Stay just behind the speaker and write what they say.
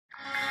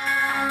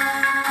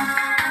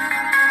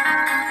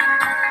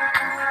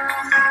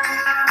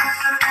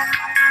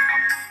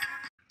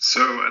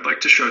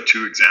like to show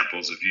two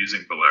examples of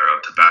using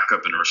Velero to back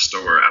up and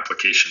restore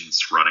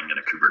applications running in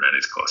a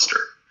Kubernetes cluster.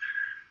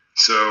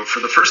 So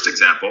for the first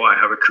example, I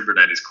have a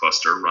Kubernetes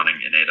cluster running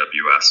in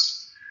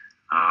AWS,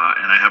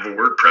 and I have a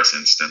WordPress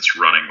instance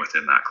running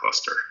within that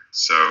cluster.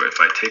 So if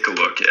I take a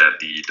look at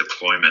the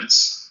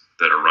deployments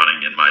that are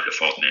running in my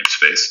default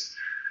namespace,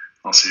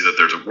 I'll see that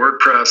there's a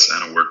WordPress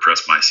and a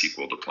WordPress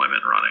MySQL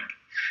deployment running.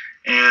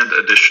 And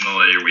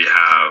additionally, we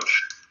have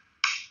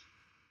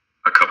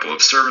a couple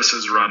of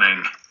services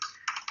running,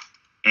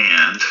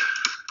 and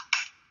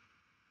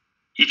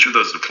each of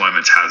those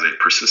deployments has a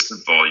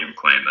persistent volume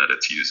claim that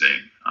it's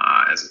using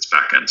as its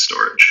backend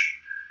storage.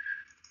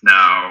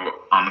 Now,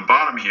 on the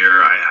bottom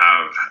here, I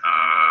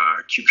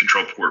have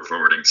kubectl port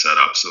forwarding set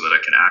up so that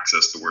I can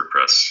access the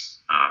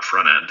WordPress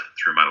front end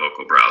through my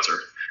local browser.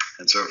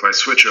 And so if I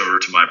switch over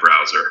to my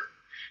browser,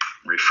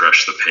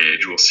 refresh the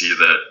page, we'll see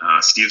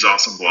that Steve's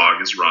awesome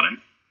blog is running.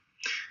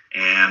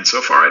 And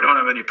so far, I don't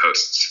have any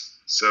posts.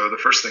 So the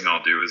first thing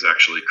I'll do is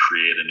actually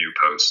create a new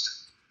post.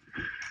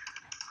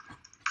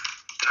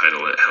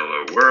 Title it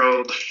Hello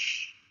World.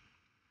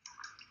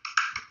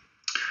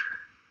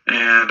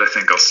 And I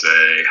think I'll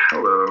say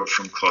hello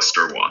from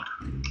cluster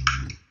 1.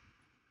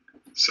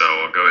 So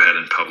I'll go ahead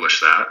and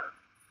publish that.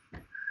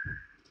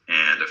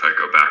 And if I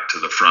go back to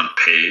the front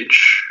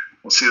page,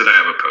 we'll see that I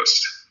have a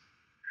post.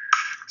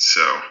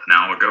 So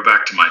now I'll go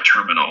back to my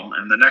terminal,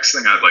 and the next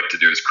thing I'd like to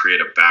do is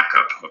create a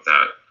backup of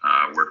that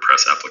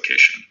WordPress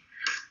application.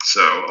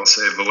 So I'll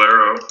say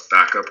Velero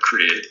backup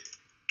create,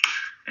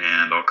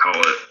 and I'll call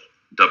it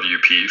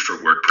WP for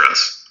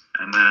WordPress.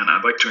 And then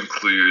I'd like to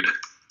include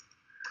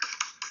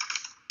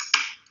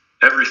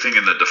everything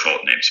in the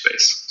default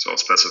namespace. So I'll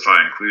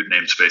specify include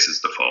namespace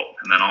as default.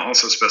 And then I'll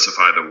also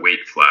specify the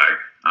wait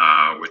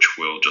flag, which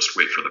will just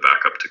wait for the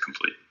backup to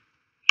complete.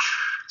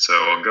 So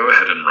I'll go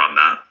ahead and run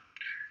that.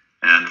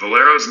 And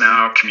Velero is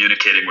now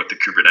communicating with the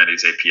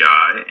Kubernetes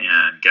API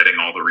and getting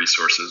all the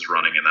resources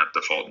running in that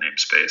default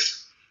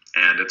namespace.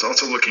 And it's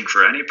also looking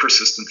for any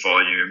persistent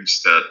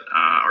volumes that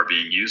are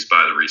being used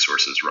by the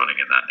resources running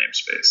in that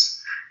namespace.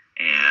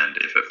 And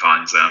if it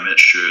finds them, it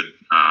should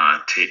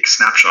take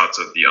snapshots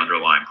of the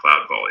underlying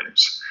cloud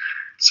volumes.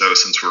 So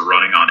since we're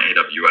running on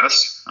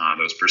AWS,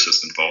 those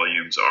persistent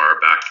volumes are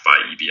backed by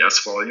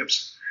EBS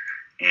volumes.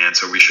 And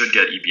so we should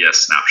get EBS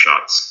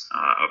snapshots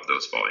of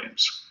those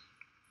volumes.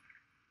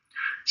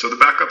 So the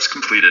backup's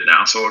completed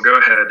now, so I'll go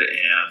ahead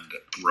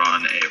and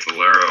run a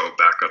Velero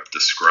backup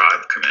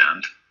describe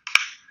command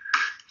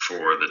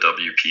for the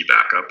WP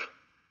backup.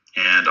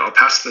 And I'll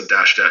pass the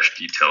 --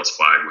 details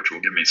flag, which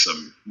will give me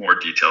some more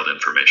detailed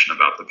information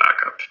about the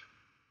backup.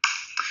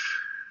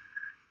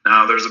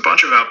 Now there's a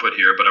bunch of output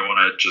here, but I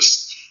want to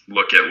just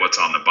look at what's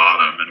on the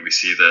bottom, and we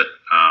see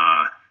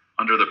that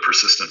under the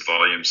persistent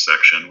volumes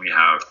section, we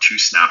have 2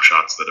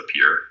 snapshots that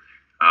appear.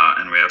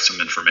 And we have some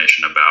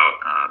information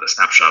about the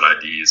snapshot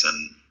IDs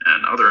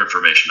and other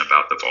information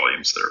about the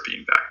volumes that are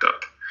being backed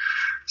up.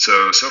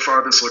 So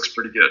far this looks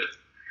pretty good.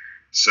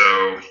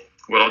 So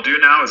what I'll do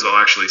now is I'll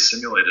actually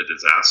simulate a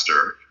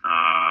disaster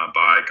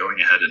by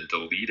going ahead and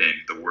deleting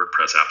the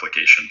WordPress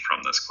application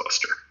from this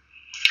cluster.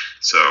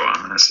 So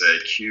I'm going to say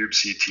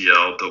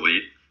kubectl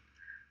delete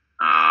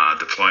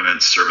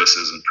deployment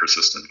services and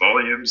persistent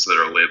volumes that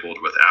are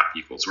labeled with app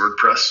equals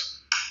WordPress.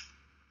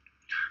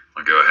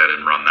 I'll go ahead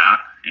and run that.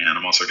 And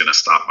I'm also going to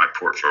stop my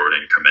port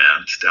forwarding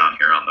command down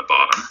here on the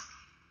bottom.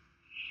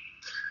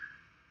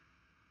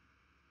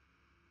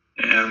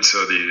 And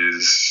so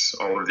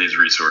all of these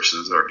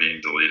resources are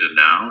being deleted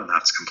now, and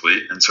that's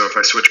complete. And so if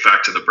I switch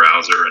back to the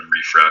browser and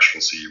refresh,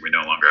 we'll see we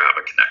no longer have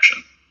a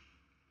connection.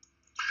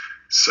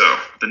 So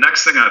the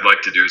next thing I'd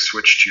like to do is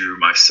switch to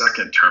my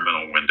second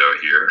terminal window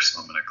here. So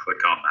I'm going to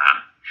click on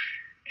that.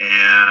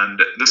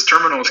 And this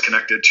terminal is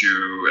connected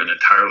to an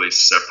entirely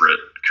separate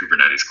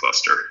Kubernetes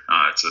cluster.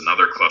 It's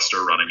another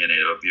cluster running in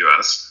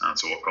AWS,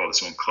 so we'll call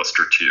this one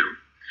cluster 2.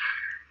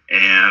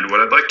 And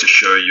what I'd like to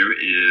show you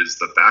is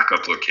the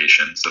backup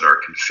locations that are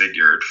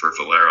configured for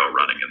Velero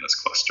running in this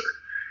cluster.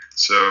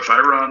 So if I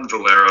run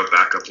Velero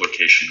backup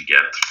location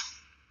get,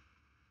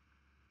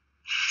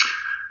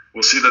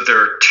 we'll see that there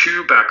are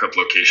 2 backup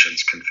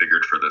locations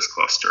configured for this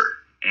cluster.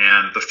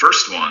 And the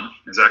first one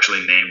is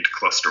actually named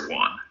cluster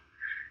 1.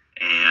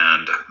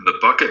 And the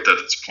bucket that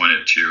it's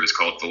pointed to is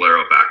called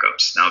Velero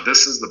backups. Now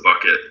this is the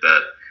bucket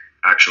that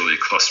actually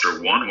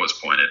cluster 1 was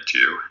pointed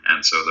to,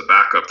 and so the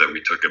backup that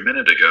we took a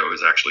minute ago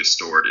is actually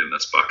stored in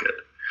this bucket.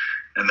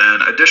 And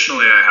then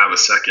additionally, I have a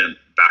second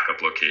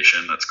backup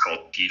location that's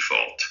called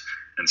default.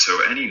 And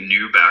so any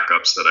new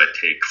backups that I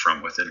take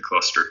from within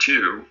cluster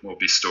 2 will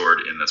be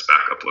stored in this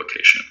backup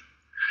location.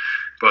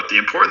 But the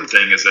important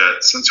thing is that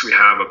since we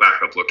have a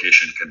backup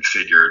location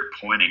configured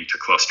pointing to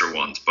cluster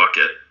 1's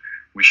bucket,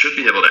 we should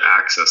be able to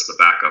access the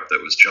backup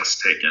that was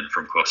just taken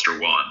from cluster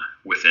 1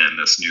 within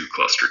this new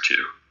cluster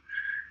 2.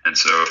 And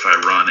so if I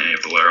run a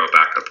Velero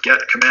backup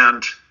get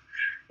command,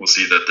 we'll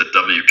see that the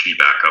WP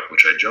backup,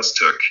 which I just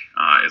took,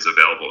 is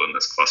available in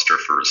this cluster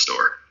for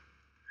restore.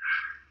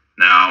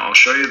 Now I'll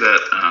show you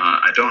that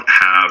I don't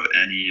have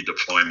any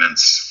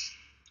deployments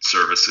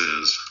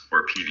services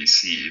or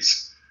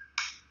PVCs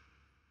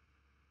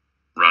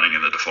running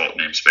in the default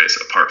namespace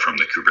apart from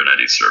the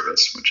Kubernetes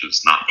service, which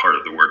is not part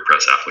of the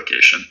WordPress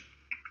application.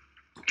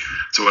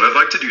 So what I'd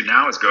like to do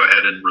now is go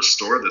ahead and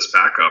restore this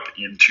backup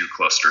into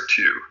cluster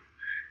 2.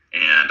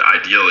 And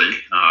ideally,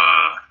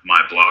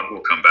 my blog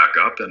will come back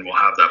up and we'll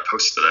have that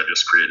post that I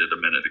just created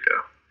a minute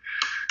ago.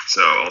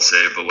 So I'll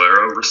say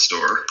Velero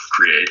restore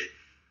create.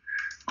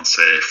 I'll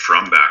say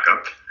from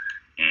backup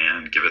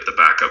and give it the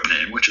backup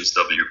name, which is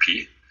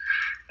WP.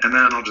 And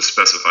then I'll just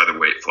specify the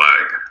wait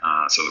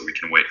flag so that we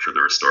can wait for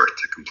the restore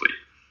to complete.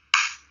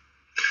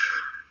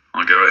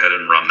 I'll go ahead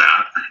and run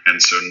that.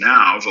 And so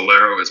now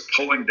Velero is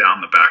pulling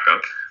down the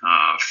backup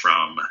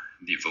from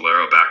the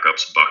Velero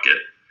backups bucket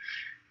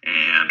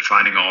and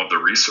finding all of the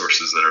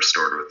resources that are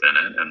stored within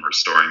it and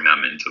restoring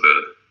them into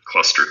the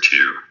cluster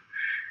 2.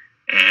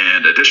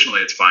 And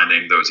additionally, it's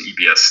finding those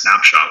EBS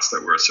snapshots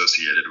that were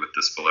associated with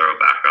this Velero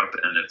backup,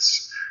 and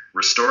it's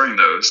restoring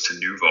those to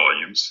new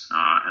volumes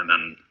and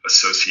then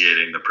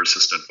associating the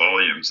persistent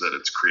volumes that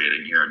it's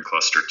creating here in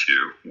cluster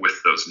 2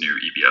 with those new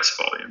EBS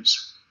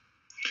volumes.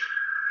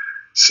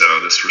 So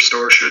this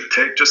restore should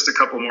take just a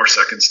couple more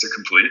seconds to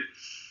complete.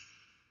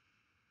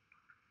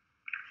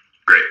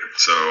 Great,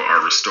 so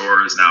our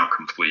restore is now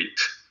complete.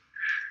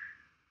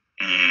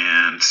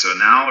 And so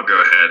now I'll go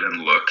ahead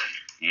and look,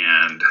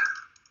 and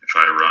if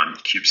I run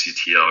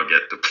kubectl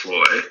get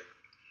deploy,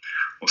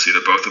 we'll see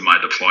that both of my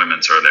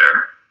deployments are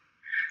there.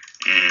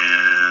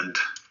 And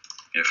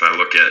if I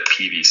look at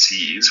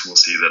PVCs, we'll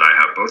see that I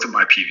have both of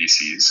my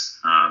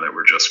PVCs that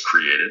were just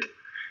created.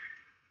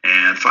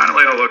 And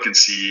finally, I'll look and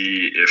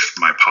see if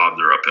my pods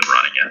are up and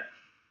running yet.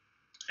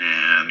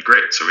 And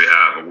great, so we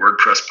have a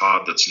WordPress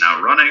pod that's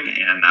now running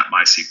and that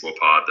MySQL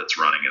pod that's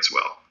running as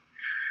well.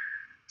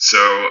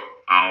 So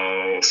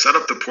I'll set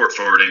up the port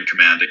forwarding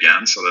command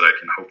again so that I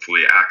can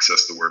hopefully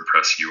access the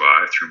WordPress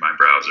UI through my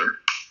browser.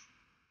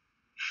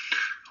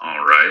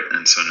 All right,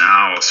 and so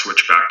now I'll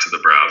switch back to the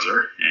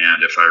browser,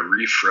 and if I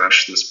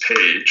refresh this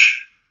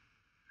page,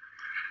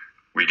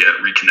 we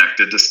get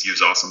reconnected to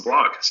Steve's awesome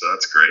blog, so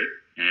that's great.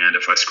 And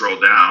if I scroll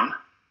down,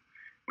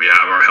 we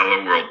have our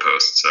Hello World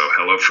post, so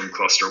hello from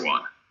cluster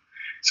 1.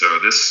 So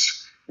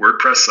this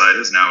WordPress site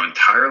is now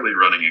entirely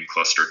running in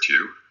cluster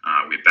 2.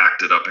 We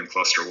backed it up in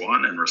cluster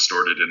 1 and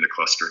restored it into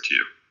cluster 2.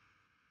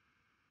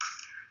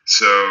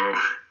 So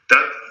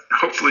that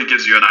hopefully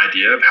gives you an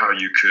idea of how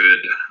you could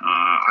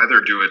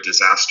either do a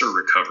disaster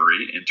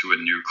recovery into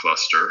a new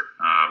cluster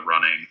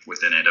running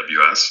within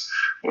AWS,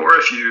 or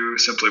if you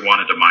simply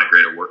wanted to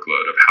migrate a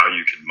workload, of how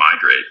you can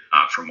migrate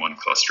from one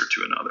cluster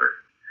to another.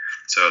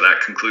 So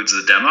that concludes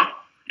the demo,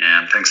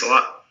 and thanks a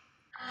lot.